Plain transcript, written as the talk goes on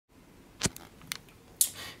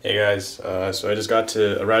Hey guys, so I just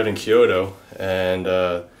arrived in Kyoto, and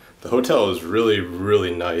the hotel is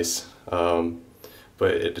really nice. But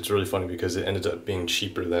it's really funny because it ended up being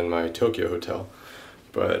cheaper than my Tokyo hotel.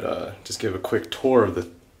 But just give a quick tour of the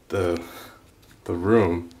the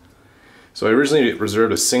room. So I originally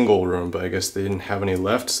reserved a single room, but I guess they didn't have any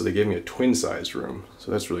left, so they gave me a twin-sized room. So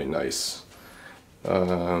that's really nice.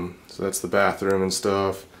 So that's the bathroom and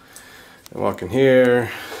stuff. I walk in here.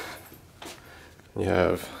 You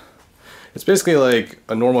have, it's basically like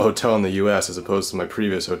a normal hotel in the US as opposed to my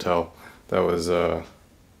previous hotel that was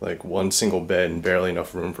like one single bed and barely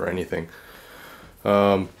enough room for anything.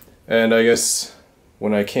 And I guess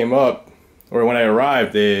when I came up, or when I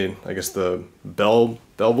arrived, I guess the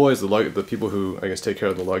bellboys, the people who I guess take care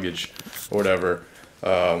of the luggage or whatever,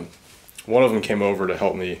 one of them came over to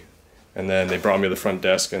help me, and then they brought me to the front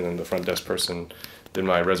desk, and then the front desk person did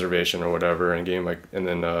my reservation or whatever, and gave me and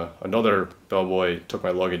then another bellboy took my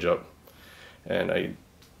luggage up, and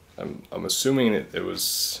I'm assuming it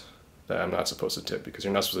was that I'm not supposed to tip because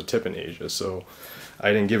you're not supposed to tip in Asia, so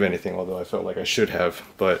I didn't give anything, although I felt like I should have.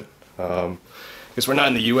 But I guess we're not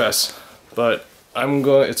in the U.S. But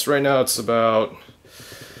it's right now. It's about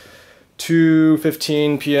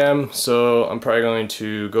 2:15 p.m. So I'm probably going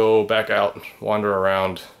to go back out, wander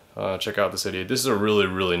around, check out the city. This is a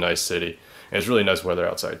really nice city. And it's really nice weather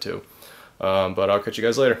outside too. But I'll catch you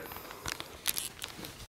guys later.